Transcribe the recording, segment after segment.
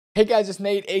Hey guys, it's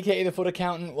Nate, aka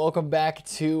TheFutAccountant. Welcome back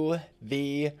to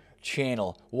the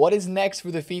channel. What is next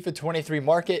for the FIFA 23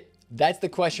 market? That's the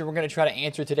question we're going to try to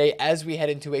answer today as we head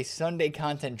into a Sunday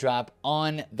content drop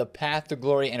on the Path to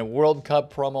Glory and World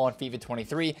Cup promo on FIFA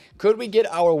 23. Could we get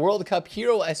our World Cup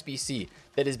Hero SBC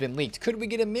that has been leaked? Could we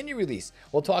get a mini release?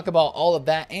 We'll talk about all of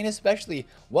that and especially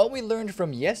what we learned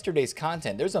from yesterday's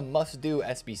content. There's a must-do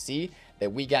SBC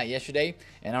that we got yesterday,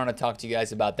 and I want to talk to you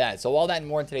guys about that. So all that and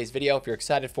more in today's video. If you're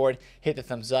excited for it, hit the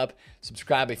thumbs up,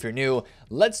 subscribe if you're new.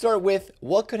 Let's start with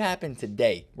what could happen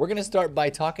today. We're going to start by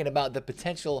talking about the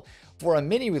potential for a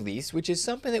mini release, which is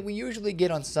something that we usually get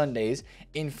on Sundays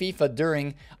in FIFA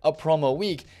during a promo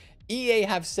week. EA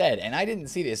have said, and I didn't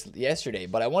see this yesterday,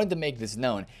 but I wanted to make this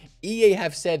known. EA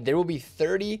have said there will be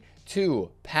 32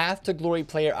 Path to Glory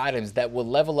player items that will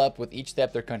level up with each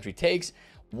step their country takes.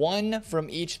 One from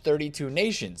each 32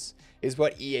 nations is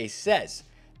what EA says.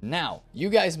 Now, you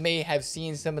guys may have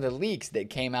seen some of the leaks that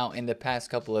came out in the past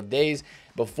couple of days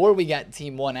before we got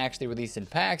Team 1 actually released in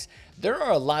packs. There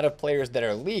are a lot of players that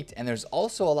are leaked, and there's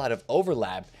also a lot of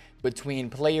overlap between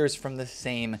players from the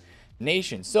same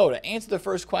nation. So to answer the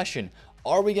first question,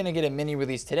 are we going to get a mini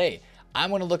release today? I'm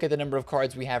going to look at the number of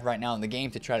cards we have right now in the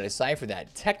game to try to decipher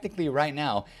that. Technically, right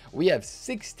now, we have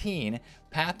 16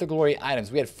 Path to Glory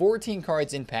items. We had 14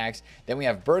 cards in packs. Then we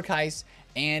have Bergheis,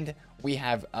 and we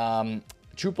have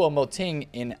Choupo-Moting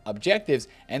in objectives.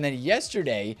 And then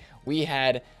yesterday, we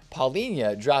had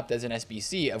Paulinho dropped as an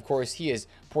SBC. Of course, he is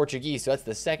Portuguese, so that's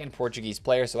the second Portuguese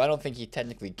player, so I don't think he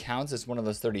technically counts as one of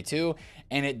those 32.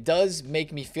 And it does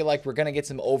make me feel like we're going to get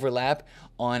some overlap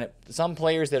on some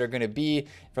players that are going to be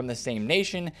from the same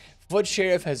nation. Foot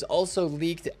Sheriff has also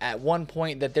leaked at one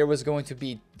point that there was going to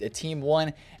be a Team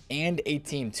 1 and a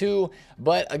Team 2,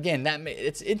 but again,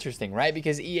 it's interesting, right?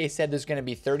 Because EA said there's going to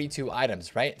be 32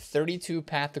 items, right? 32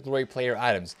 Path to Glory player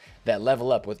items that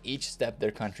level up with each step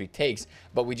their country takes,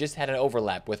 but we just had an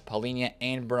overlap with Paulinho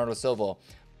and Bernardo Silva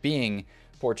being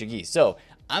Portuguese. So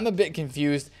I'm a bit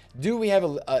confused. Do we have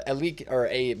a leak or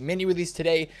a mini release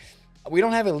today? We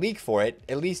don't have a leak for it,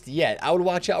 at least yet. I would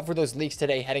watch out for those leaks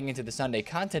today heading into the Sunday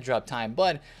content drop time,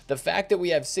 but the fact that we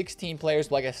have 16 players,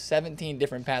 like 17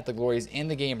 different Path to Glories in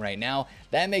the game right now,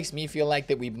 that makes me feel like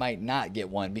that we might not get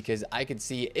one, because I could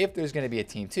see if there's going to be a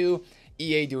Team 2,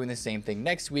 EA doing the same thing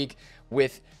next week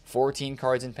with 14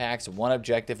 cards in packs, one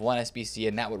objective, one SBC,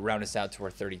 and that would round us out to our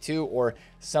 32 or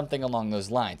something along those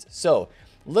lines. So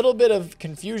little bit of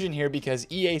confusion here because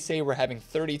EA say we're having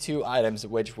 32 items,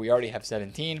 which we already have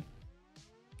 17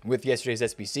 with yesterday's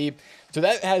SBC. So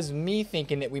that has me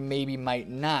thinking that we maybe might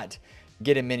not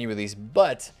get a mini release,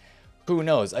 but who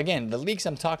knows? Again, the leaks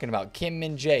I'm talking about, Kim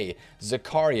Min-jae,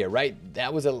 Zakaria, right?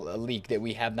 That was a leak that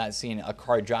we have not seen a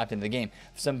card dropped in the game.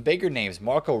 Some bigger names,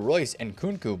 Marco Reus and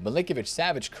Nkunku, Milinkovic,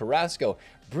 Savic, Carrasco,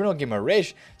 Bruno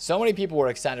Guimaraes. So many people were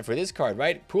excited for this card,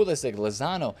 right? Pulisic,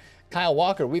 Lozano, Kyle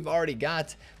Walker. We've already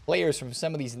got players from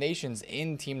some of these nations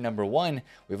in team number 1.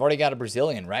 We've already got a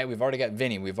Brazilian, right? We've already got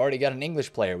Vinny. We've already got an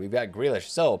English player. We've got Grealish.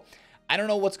 So I don't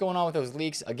know what's going on with those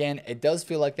leaks. Again, it does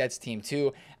feel like that's team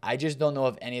 2. I just don't know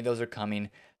if any of those are coming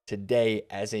today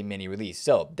as a mini release.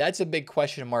 So that's a big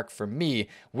question mark for me.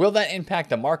 Will that impact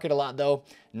the market a lot though?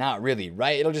 Not really,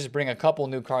 right? It'll just bring a couple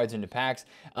new cards into packs.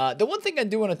 The one thing I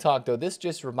do want to talk though, this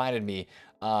just reminded me,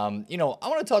 you know, I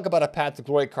want to talk about a Path to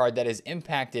Glory card that has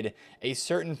impacted a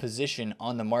certain position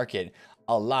on the market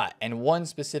a lot, and one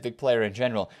specific player in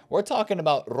general. We're talking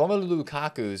about Romelu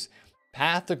Lukaku's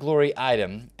Path to Glory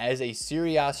item as a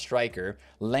Serie A striker,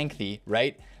 lengthy,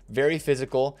 right? Very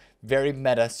physical, very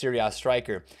meta Serie A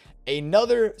striker.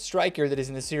 Another striker that is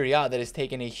in the Serie A that has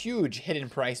taken a huge hit in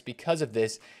price because of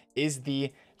this is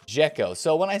the Dzeko.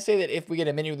 So when I say that if we get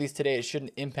a mini release today, it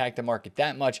shouldn't impact the market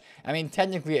that much, I mean,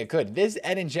 technically it could. This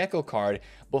Edin Dzeko card,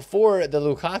 before the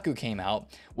Lukaku came out,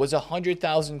 was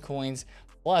 100,000 coins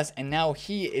plus, and now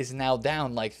he is now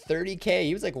down like 30k.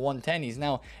 He was like 110. He's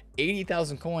now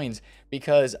 80,000 coins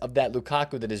because of that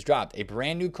Lukaku that has dropped. A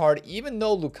brand new card, even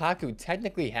though Lukaku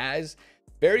technically has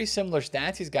very similar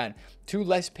stats. He's got 2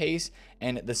 less pace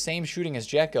and the same shooting as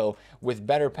Dzeko with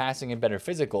better passing and better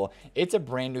physical. It's a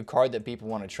brand new card that people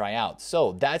want to try out.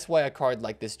 So that's why a card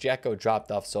like this Dzeko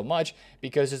dropped off so much,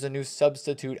 because there's a new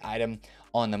substitute item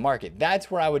on the market. That's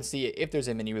where I would see it if there's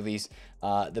a mini release,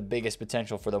 the biggest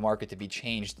potential for the market to be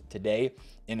changed today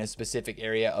in a specific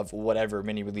area of whatever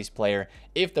mini release player,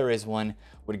 if there is one,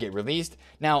 would get released.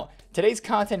 Now, today's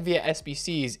content via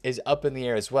SBCs is up in the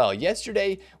air as well.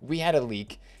 Yesterday, we had a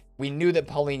leak. We knew that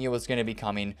Paulinho was going to be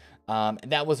coming.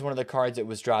 That was one of the cards that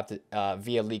was dropped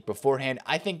via leak beforehand.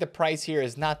 I think the price here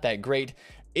is not that great.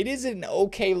 It is an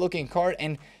okay looking card,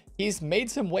 and he's made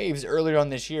some waves earlier on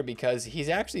this year because he's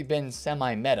actually been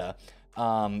semi-meta.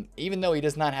 Even though he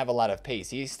does not have a lot of pace,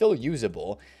 he's still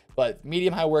usable. But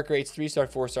medium high work rates, 3-star,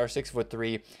 4-star,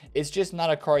 6'3". It's just not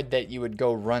a card that you would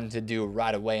go run to do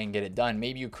right away and get it done.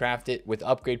 Maybe you craft it with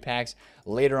upgrade packs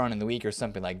later on in the week or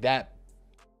something like that.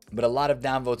 But a lot of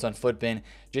downvotes on Futbin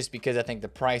just because I think the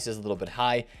price is a little bit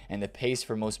high and the pace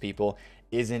for most people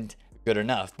isn't good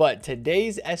enough. But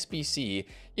today's SBC,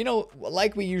 you know,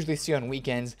 like we usually see on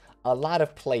weekends, a lot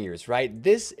of players, right?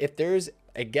 This, if there's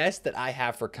a guest that I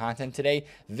have for content today,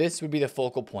 this would be the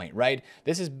focal point, right?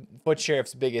 This is Foot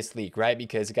Sheriff's biggest leak, right?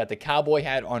 Because it got the cowboy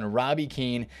hat on Robbie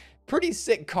Keane. Pretty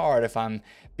sick card, if I'm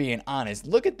being honest.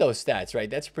 Look at those stats, right?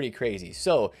 That's pretty crazy.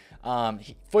 So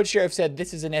Foot Sheriff said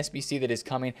this is an SBC that is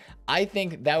coming. I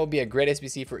think that would be a great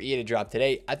SBC for EA to drop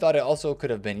today. I thought it also could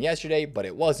have been yesterday, but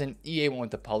it wasn't. EA went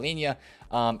with the Paulinia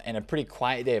and a pretty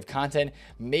quiet day of content.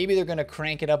 Maybe they're going to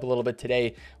crank it up a little bit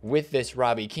today with this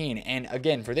Robbie Keane. And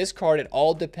again, for this card, it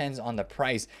all depends on the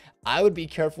price. I would be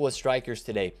careful with strikers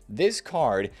today. This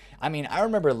card, I mean, I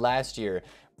remember last year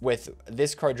with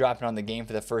this card dropping on the game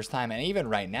for the first time, and even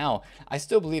right now, I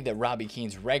still believe that Robbie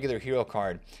Keane's regular hero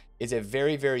card is a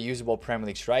very, very usable Premier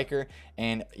League striker.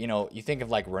 And, you know, you think of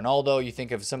like Ronaldo, you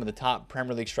think of some of the top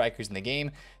Premier League strikers in the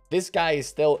game. This guy is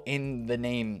still in the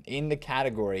name, in the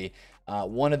category,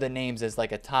 one of the names as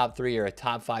like a top 3 or a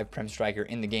top 5 Prem striker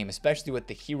in the game, especially with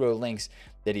the hero links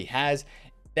that he has.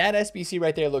 That SBC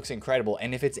right there looks incredible,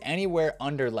 and if it's anywhere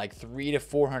under like 300,000 to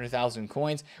 400,000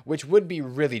 coins, which would be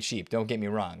really cheap, don't get me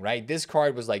wrong, right? This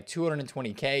card was like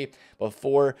 220k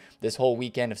before this whole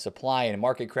weekend of supply and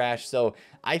market crash, so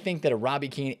I think that a Robbie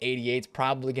Keane 88 is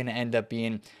probably going to end up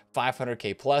being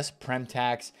 500k plus Prem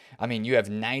tax. I mean, you have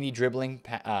 90 dribbling,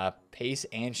 pace,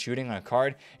 and shooting on a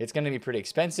card. It's going to be pretty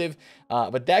expensive,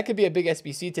 but that could be a big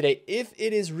SBC today if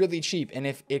it is really cheap, and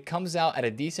if it comes out at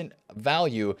a decent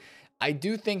value. I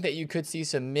do think that you could see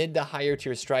some mid to higher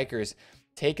tier strikers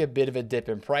take a bit of a dip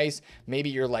in price. Maybe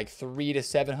you're like 300 to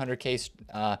 700k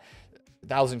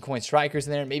 1,000 coin strikers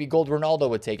in there. Maybe Gold Ronaldo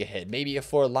would take a hit. Maybe a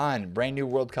Forlan, brand new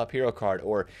World Cup hero card,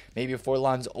 or maybe a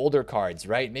Forlan's older cards,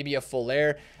 right? Maybe a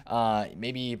Fuller,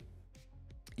 maybe,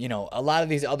 you know, a lot of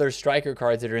these other striker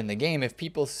cards that are in the game. If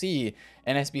people see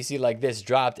an SBC like this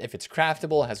dropped, if it's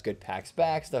craftable, has good packs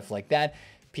back, stuff like that,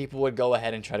 people would go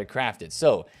ahead and try to craft it.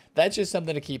 So that's just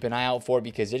something to keep an eye out for,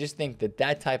 because I just think that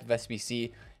that type of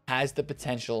SBC has the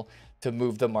potential to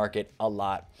move the market a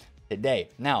lot today.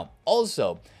 Now,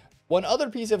 also, one other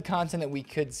piece of content that we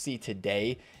could see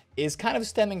today is kind of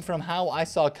stemming from how I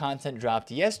saw content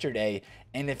dropped yesterday.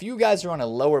 And if you guys are on a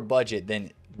lower budget,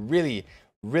 then really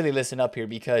listen up here,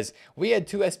 because we had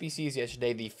two SBCs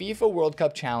yesterday, the FIFA World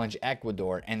Cup Challenge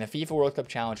Ecuador and the FIFA World Cup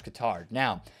Challenge Qatar.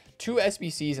 Now, two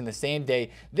SBCs in the same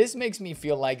day. This makes me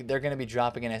feel like they're going to be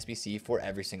dropping an SBC for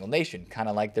every single nation, kind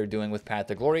of like they're doing with Path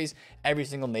to Glories. Every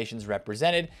single nation's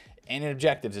represented, and in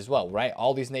objectives as well, right?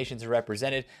 All these nations are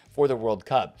represented for the World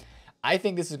Cup. I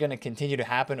think this is going to continue to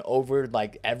happen over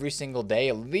like every single day,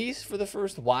 at least for the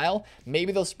first while.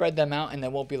 Maybe they'll spread them out and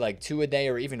there won't be like 2 a day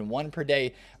or even 1 per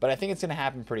day, but I think it's going to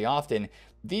happen pretty often.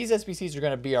 These SBCs are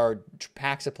going to be our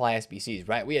pack supply SBCs,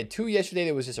 right? We had 2 yesterday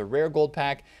that was just a rare gold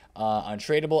pack,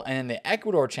 untradeable, and then the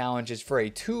Ecuador challenge is for a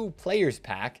 2 players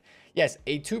pack. Yes,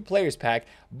 a 2 players pack,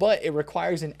 but it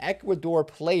requires an Ecuador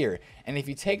player. And if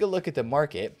you take a look at the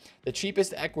market, the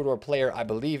cheapest Ecuador player, I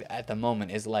believe at the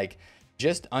moment, is like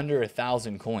just under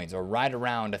 1,000 coins, or right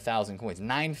around 1,000 coins,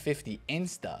 950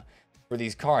 insta for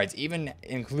these cards, even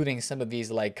including some of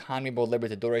these like CONMEBOL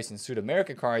Libertadores and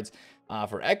Sudamerica cards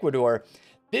for Ecuador.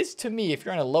 This, to me, if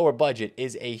you're on a lower budget,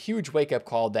 is a huge wake-up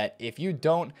call that if you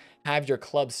don't have your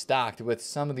club stocked with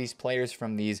some of these players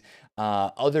from these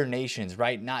other nations,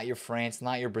 right? Not your France,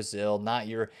 not your Brazil, not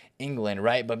your England,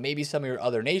 right? But maybe some of your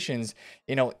other nations,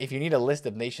 you know, if you need a list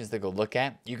of nations to go look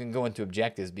at, you can go into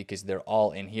objectives, because they're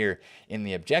all in here in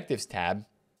the objectives tab,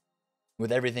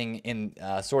 with everything in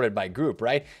sorted by group,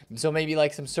 right? So maybe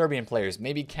like some Serbian players,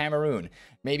 maybe Cameroon,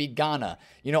 maybe Ghana.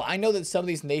 You know, I know that some of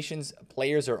these nations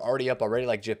players are already up already,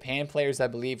 like Japan players, I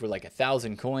believe, were like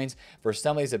 1,000 coins for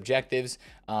some of these objectives.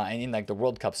 And in like the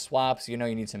World Cup swaps, you know,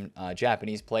 you need some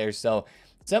Japanese players. So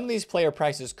some of these player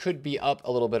prices could be up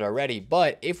a little bit already,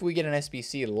 but if we get an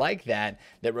SBC like that,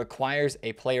 that requires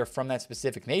a player from that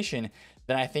specific nation,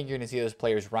 then I think you're going to see those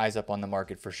players rise up on the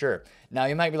market for sure. Now,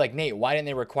 you might be like, Nate, why didn't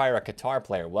they require a Qatar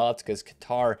player? Well, it's because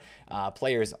Qatar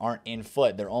players aren't in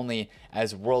foot. They're only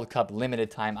as World Cup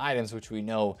limited time items, which we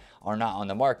know are not on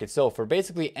the market. So for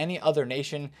basically any other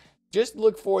nation, just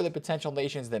look for the potential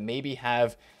nations that maybe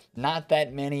have not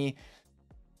that many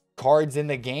cards in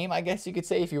the game, I guess you could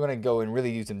say, if you want to go and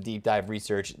really do some deep dive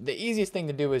research. The easiest thing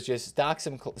to do is just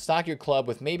stock your club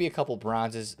with maybe a couple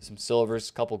bronzes, some silvers,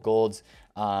 a couple golds,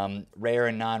 rare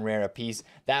and non-rare a piece.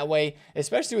 That way,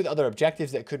 especially with other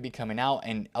objectives that could be coming out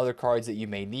and other cards that you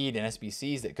may need and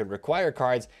SBCs that could require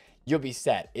cards, you'll be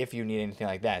set if you need anything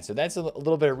like that. So that's a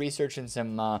little bit of research and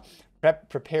some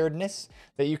preparedness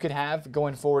that you could have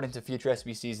going forward into future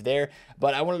SBCs there.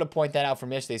 But I wanted to point that out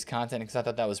from yesterday's content because I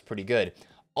thought that was pretty good.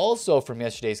 Also from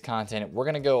yesterday's content, we're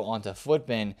going to go on to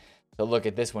Footbin to look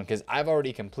at this one because I've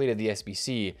already completed the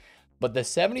SBC. But the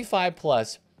 75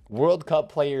 plus World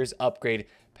Cup players upgrade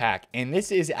pack, and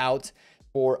this is out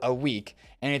for a week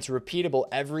and it's repeatable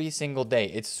every single day.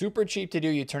 It's super cheap to do.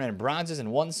 You turn in bronzes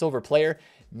and 1 silver player.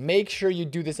 Make sure you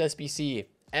do this SBC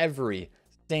every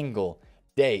single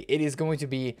day. It is going to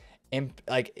be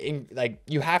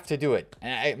you have to do it.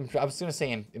 And I was going to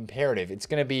say imperative. It's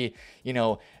going to be,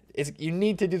 you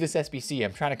need to do this SBC.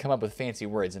 I'm trying to come up with fancy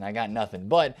words and I got nothing.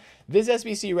 But this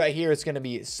SBC right here is going to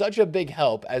be such a big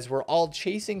help as we're all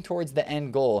chasing towards the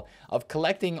end goal of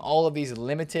collecting all of these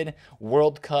limited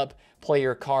World Cup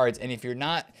player cards. And if you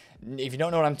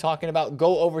don't know what I'm talking about,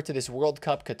 go over to this World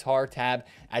Cup Qatar tab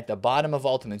at the bottom of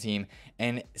Ultimate Team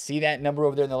and see that number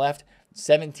over there on the left,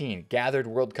 17 gathered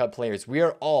World Cup players. We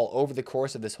are all over the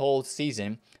course of this whole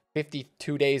season,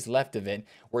 52 days left of it.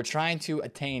 We're trying to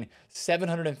attain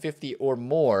 750 or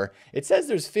more. It says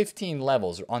there's 15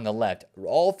 levels on the left,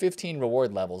 all 15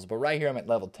 reward levels, but right here I'm at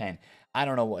level 10. I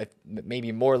don't know if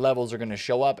maybe more levels are going to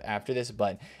show up after this,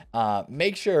 but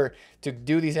make sure to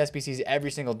do these SBCs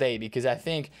every single day because I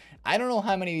don't know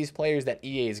how many of these players that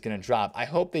EA is going to drop. I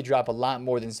hope they drop a lot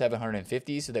more than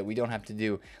 750 so that we don't have to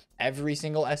do every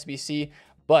single SBC,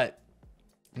 but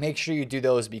make sure you do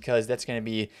those because that's going to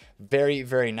be very,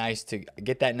 very nice to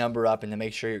get that number up and to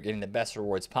make sure you're getting the best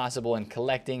rewards possible and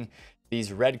collecting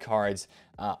these red cards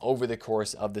over the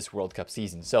course of this World Cup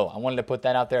season. So I wanted to put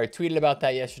that out there. I tweeted about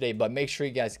that yesterday, but make sure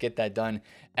you guys get that done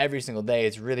every single day.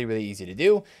 It's really, really easy to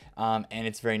do, and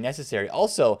it's very necessary.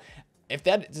 Also, if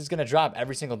that is going to drop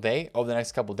every single day over the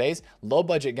next couple days, low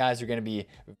budget guys are going to be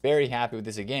very happy with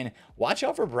this. Again, watch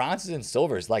out for bronzes and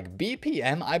silvers. Like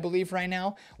BPM, I believe right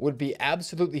now would be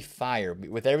absolutely fire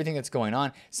with everything that's going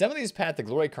on. Some of these Path to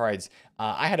Glory cards,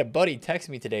 I had a buddy text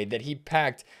me today that he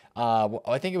packed,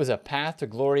 I think it was a Path to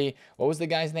Glory. What was the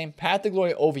guy's name? Path to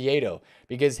Glory Oviedo,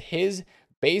 because his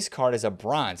base card is a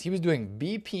bronze. He was doing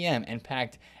BPM and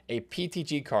packed a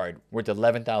PTG card worth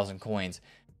 11,000 coins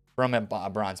from a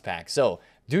bronze pack. So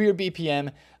do your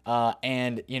BPM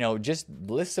and just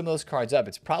list some of those cards up.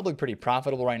 It's probably pretty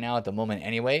profitable right now at the moment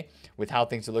anyway with how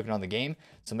things are looking on the game,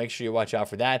 so make sure you watch out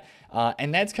for that.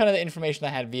 And that's kind of the information I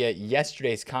had via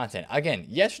yesterday's content. Again,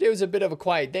 yesterday was a bit of a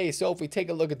quiet day, so if we take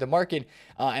a look at the market,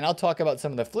 and I'll talk about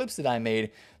some of the flips that I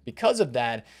made because of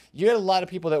that, you had a lot of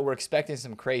people that were expecting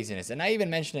some craziness. And I even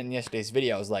mentioned it in yesterday's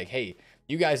video. I was like, hey,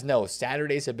 you guys know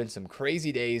Saturdays have been some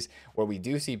crazy days where we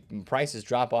do see prices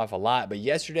drop off a lot, but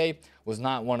yesterday was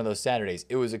not one of those Saturdays.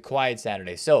 It was a quiet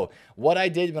Saturday. So what I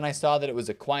did when I saw that it was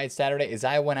a quiet Saturday is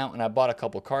I went out and I bought a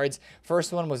couple cards.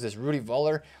 First one was this Rudy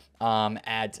Voller.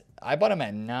 I bought him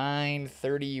at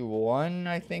 931,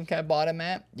 I think I bought him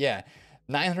at. Yeah,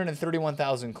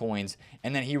 931,000 coins,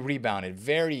 and then he rebounded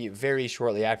very, very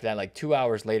shortly after that. Like 2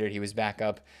 hours later, he was back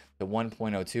up to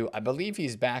 1.02. I believe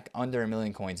he's back under 1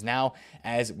 million coins now,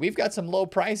 as we've got some low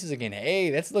prices again. Hey,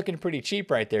 that's looking pretty cheap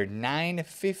right there.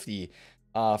 950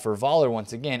 for Voller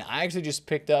once again. I actually just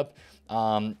picked up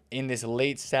in this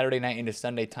late Saturday night into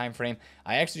Sunday time frame.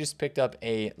 I actually just picked up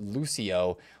a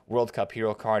Lucio World Cup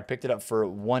hero card. Picked it up for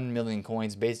 1 million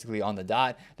coins, basically on the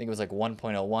dot. I think it was like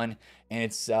 1.01, and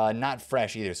it's not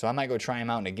fresh either. So I might go try him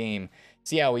out in a game,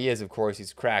 see how he is. Of course,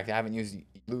 he's cracked. I haven't used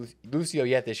Lucio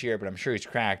yet this year, but I'm sure he's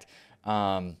cracked.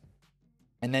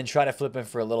 And then try to flip him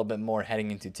for a little bit more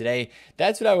heading into today.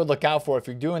 That's what I would look out for if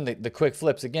you're doing the quick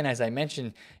flips. Again, as I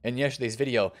mentioned in yesterday's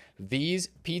video, these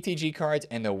PTG cards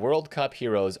and the World Cup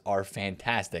heroes are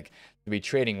fantastic to be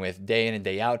trading with day in and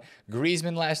day out.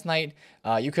 Griezmann last night,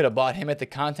 you could have bought him at the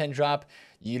content drop.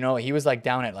 He was like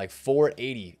down at like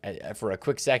 480 for a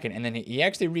quick second, and then he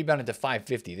actually rebounded to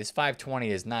 550. This 520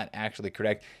 is not actually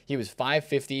correct. He was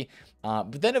 550.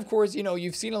 But then, of course,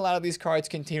 you've seen a lot of these cards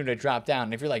continue to drop down.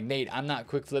 And if you're like, Nate, I'm not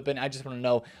quick flipping. I just want to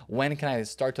know when can I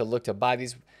start to look to buy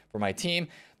these for my team.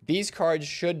 These cards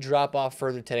should drop off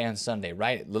further today on Sunday,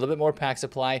 right? A little bit more pack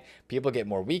supply. People get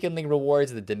more Weekend League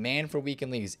rewards. The demand for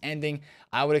Weekend League is ending.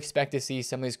 I would expect to see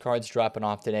some of these cards dropping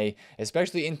off today,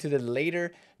 especially into the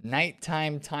later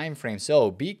nighttime time frame. So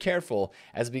be careful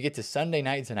as we get to Sunday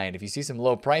night tonight. If you see some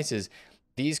low prices,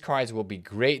 these cards will be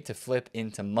great to flip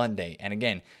into Monday. And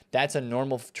again, that's a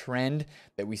normal trend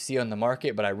that we see on the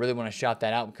market, but I really want to shout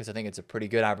that out because I think it's a pretty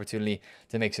good opportunity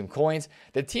to make some coins.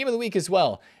 The team of the week as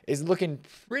well is looking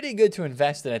pretty good to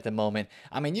invest in at the moment.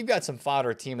 I mean, you've got some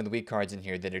fodder team of the week cards in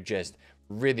here that are just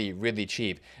really, really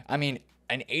cheap. I mean,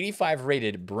 an 85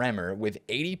 rated Bremer with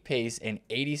 80 pace and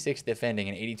 86 defending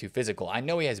and 82 physical. I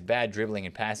know he has bad dribbling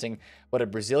and passing, but a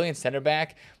Brazilian center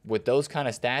back with those kind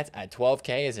of stats at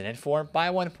 12K is an inform. Buy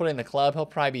one, put it in the club. He'll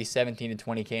probably be 17 to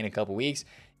 20K in a couple weeks,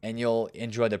 and you'll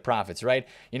enjoy the profits, right?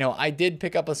 You know, I did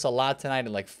pick up a Salah tonight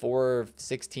at like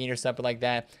 416 or something like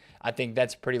that. I think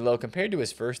that's pretty low compared to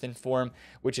his first in form,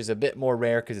 which is a bit more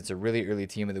rare because it's a really early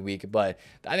team of the week. But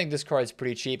I think this card is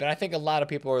pretty cheap, and I think a lot of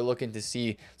people are looking to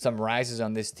see some rises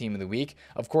on this team of the week.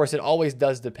 Of course, it always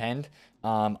does depend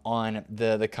on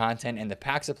the content and the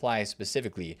pack supply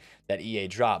specifically that EA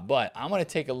drop. But I'm going to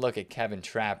take a look at Kevin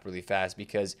Trapp really fast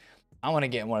because I want to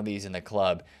get one of these in the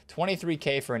club.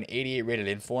 23K for an 88 rated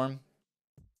inform,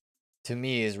 to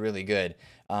me, is really good.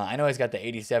 I know he's got the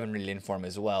 87 rated inform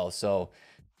as well, so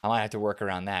I might have to work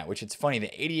around that, which it's funny. The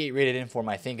 88 rated inform,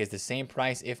 I think, is the same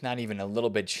price, if not even a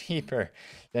little bit cheaper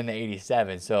than the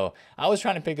 87. So I was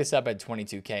trying to pick this up at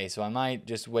 22K, so I might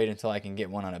just wait until I can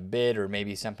get one on a bid or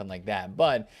maybe something like that.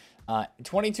 But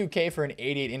 22K for an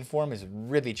 88 inform is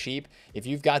really cheap. If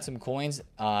you've got some coins,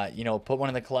 you know, put one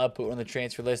in the club, put one on the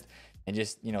transfer list, and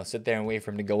just, you know, sit there and wait for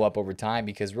them to go up over time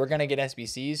because we're going to get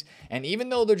SBCs. And even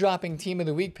though they're dropping Team of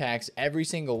the Week packs every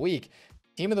single week,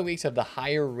 Team of the Weeks of the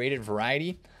higher rated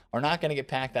variety are not going to get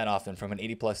packed that often from an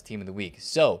 80 plus Team of the Week.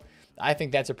 So I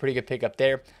think that's a pretty good pickup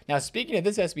there. Now, speaking of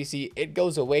this SBC, it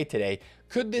goes away today.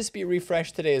 Could this be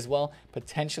refreshed today as well?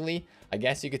 Potentially. I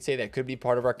guess you could say that could be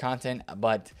part of our content,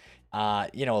 but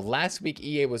you know, last week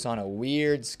EA was on a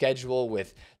weird schedule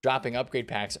with dropping upgrade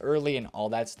packs early and all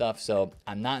that stuff. So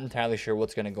I'm not entirely sure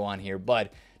what's going to go on here,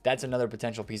 but that's another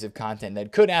potential piece of content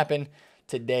that could happen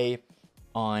today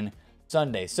on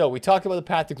Sunday. So we talked about the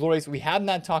path to glories. We have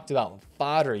not talked about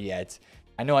fodder yet.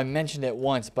 I know I mentioned it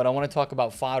once, but I want to talk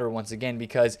about fodder once again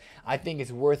because I think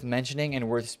it's worth mentioning and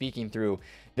worth speaking through.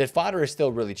 That fodder is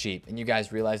still really cheap, and you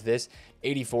guys realize this.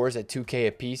 84s at 2K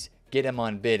a piece. Get them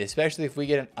on bid, especially if we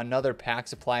get another pack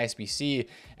supply SBC.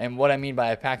 And what I mean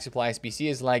by a pack supply SBC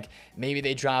is like maybe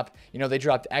they drop, you know, they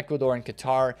dropped Ecuador and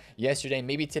Qatar yesterday.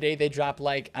 Maybe today they drop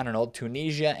like, I don't know,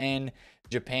 Tunisia and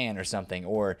Japan or something,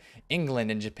 or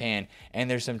England and Japan, and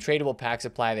there's some tradable pack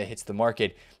supply that hits the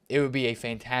market. It would be a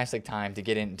fantastic time to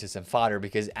get into some fodder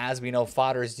because, as we know,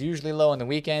 fodder is usually low on the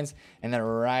weekends and then it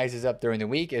rises up during the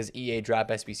week as EA drop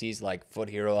SBCs like Foot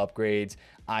Hero upgrades,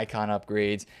 Icon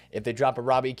upgrades. If they drop a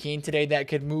Robbie Keane today, that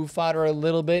could move fodder a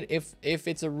little bit if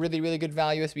it's a really, really good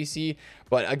value SBC.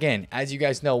 But again, as you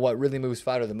guys know, what really moves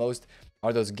fodder the most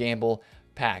are those gamble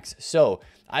packs. So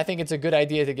I think it's a good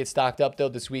idea to get stocked up though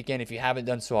this weekend if you haven't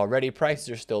done so already. Prices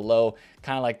are still low,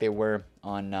 kind of like they were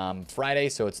on Friday,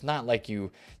 so it's not like you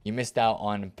missed out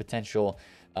on potential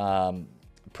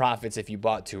profits if you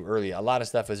bought too early. A lot of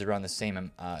stuff is around the same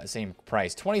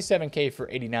price. 27K for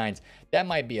 89s. That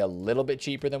might be a little bit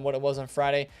cheaper than what it was on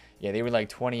Friday. Yeah, they were like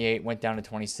 28, went down to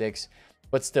 26,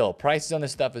 but still, prices on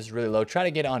this stuff is really low. Try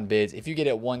to get on bids. If you get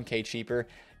it 1K cheaper,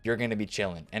 you're going to be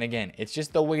chilling. And again, it's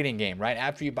just the waiting game, right?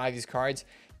 After you buy these cards,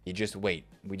 you just wait.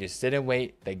 We just sit and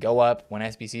wait. They go up when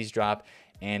SBCs drop,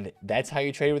 and that's how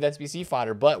you trade with SBC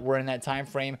fodder. But we're in that time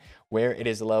frame where it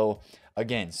is low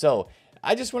again. So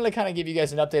I just wanted to kind of give you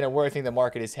guys an update on where I think the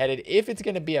market is headed. If it's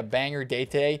going to be a banger day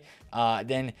today,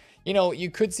 then, you know, you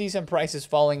could see some prices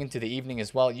falling into the evening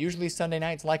as well. Usually Sunday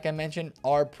nights, like I mentioned,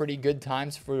 are pretty good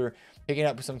times for picking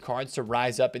up some cards to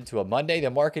rise up into a Monday. The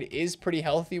market is pretty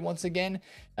healthy once again.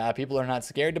 People are not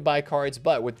scared to buy cards,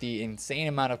 but with the insane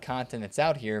amount of content that's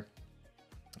out here,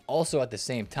 also at the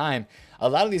same time, a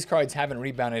lot of these cards haven't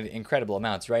rebounded incredible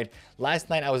amounts, right? Last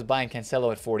night I was buying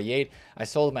Cancelo at 48. I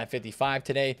sold him at 55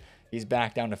 today. He's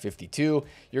back down to 52.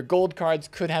 Your gold cards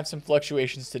could have some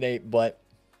fluctuations today, but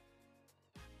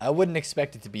I wouldn't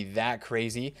expect it to be that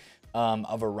crazy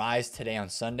of a rise today on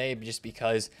Sunday, just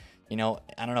because, you know,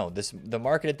 I don't know, the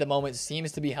market at the moment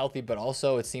seems to be healthy, but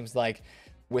also it seems like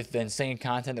with the insane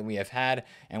content that we have had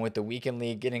and with the weekend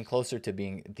league getting closer to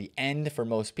being the end for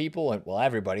most people, and well,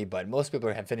 everybody, but most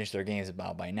people have finished their games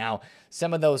about by now,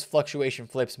 some of those fluctuation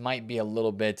flips might be a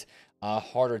little bit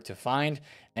harder to find.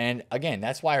 And again,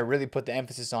 that's why I really put the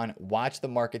emphasis on watch the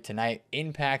market tonight,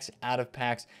 in packs, out of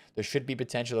packs. There should be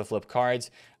potential to flip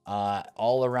cards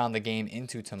all around the game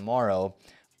into tomorrow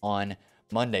on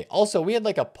Monday. Also, we had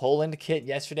like a Poland kit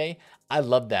yesterday. I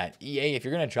love that. EA, if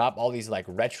you're going to drop all these like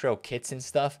retro kits and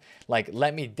stuff, like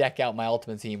let me deck out my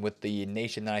Ultimate Team with the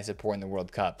nation that I support in the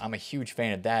World Cup. I'm a huge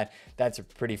fan of that. That's a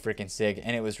pretty freaking sick,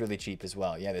 and it was really cheap as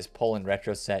well. Yeah, this Poland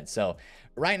retro set. So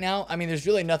right now, I mean, there's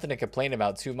really nothing to complain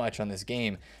about too much on this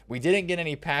game. We didn't get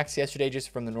any packs yesterday,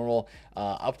 just from the normal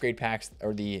upgrade packs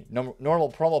or the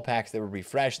normal promo packs that were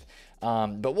refreshed.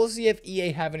 But we'll see if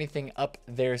EA have anything up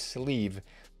their sleeve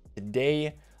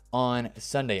today on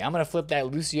Sunday. I'm going to flip that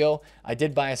Lucio. I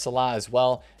did buy a Salah as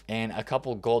well and a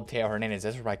couple gold Teo Hernandez.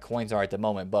 That's where my coins are at the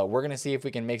moment. But we're going to see if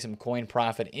we can make some coin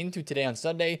profit into today on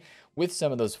Sunday with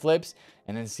some of those flips,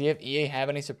 and then see if EA have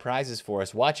any surprises for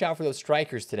us. Watch out for those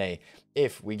strikers today.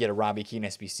 If we get a Robbie Keane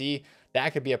SBC,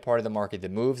 that could be a part of the market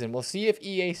that moves. And we'll see if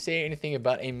EA say anything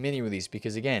about a mini release,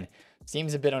 because again,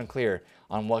 seems a bit unclear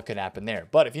on what could happen there.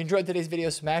 But if you enjoyed today's video,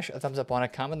 smash a thumbs up on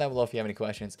it, comment down below if you have any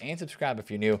questions, and subscribe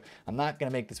if you're new. I'm not going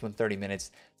to make this one 30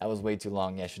 minutes. That was way too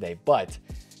long yesterday. But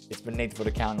it's been Nate, the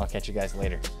FutAccountant. I'll catch you guys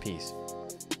later. Peace.